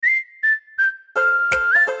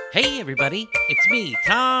Hey everybody, it's me,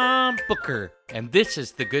 Tom Booker, and this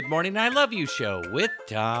is the Good Morning I Love You show with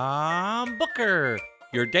Tom Booker,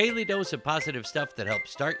 your daily dose of positive stuff that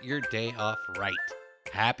helps start your day off right.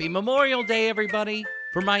 Happy Memorial Day, everybody!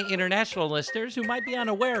 For my international listeners who might be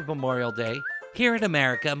unaware of Memorial Day, here in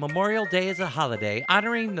America, Memorial Day is a holiday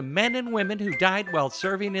honoring the men and women who died while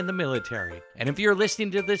serving in the military. And if you're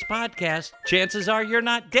listening to this podcast, chances are you're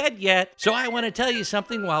not dead yet. So I want to tell you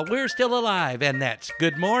something while we're still alive, and that's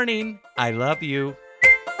good morning. I love you.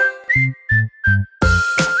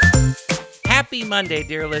 Happy Monday,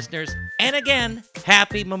 dear listeners, and again,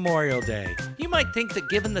 happy Memorial Day. You might think that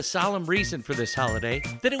given the solemn reason for this holiday,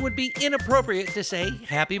 that it would be inappropriate to say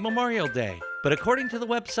Happy Memorial Day. But according to the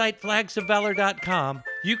website flagsofvalor.com,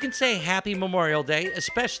 you can say Happy Memorial Day,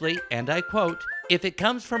 especially, and I quote, if it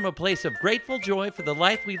comes from a place of grateful joy for the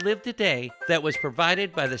life we live today that was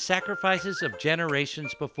provided by the sacrifices of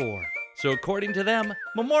generations before. So according to them,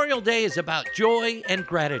 Memorial Day is about joy and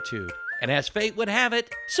gratitude. And as fate would have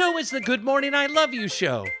it, so is the Good Morning I Love You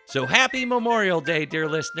show. So happy Memorial Day, dear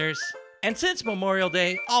listeners. And since Memorial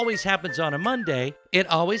Day always happens on a Monday, it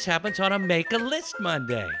always happens on a Make a List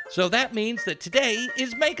Monday. So that means that today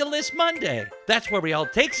is Make a List Monday. That's where we all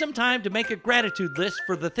take some time to make a gratitude list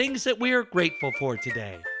for the things that we are grateful for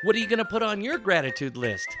today. What are you going to put on your gratitude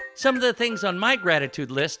list? Some of the things on my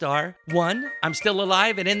gratitude list are 1. I'm still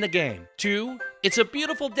alive and in the game. 2. It's a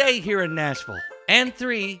beautiful day here in Nashville. And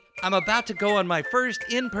 3. I'm about to go on my first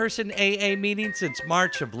in-person AA meeting since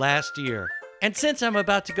March of last year. And since I'm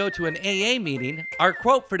about to go to an AA meeting, our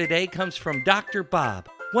quote for today comes from Dr. Bob,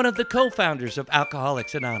 one of the co-founders of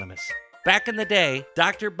Alcoholics Anonymous. Back in the day,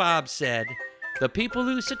 Dr. Bob said, "The people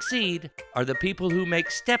who succeed are the people who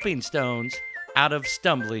make stepping stones out of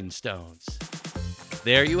stumbling stones."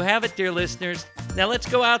 There you have it, dear listeners. Now let's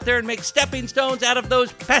go out there and make stepping stones out of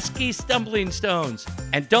those pesky stumbling stones.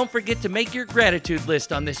 And don't forget to make your gratitude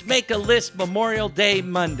list on this Make a List Memorial Day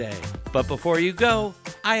Monday. But before you go,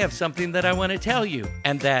 I have something that I want to tell you,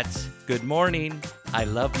 and that's good morning. I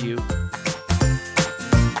love you.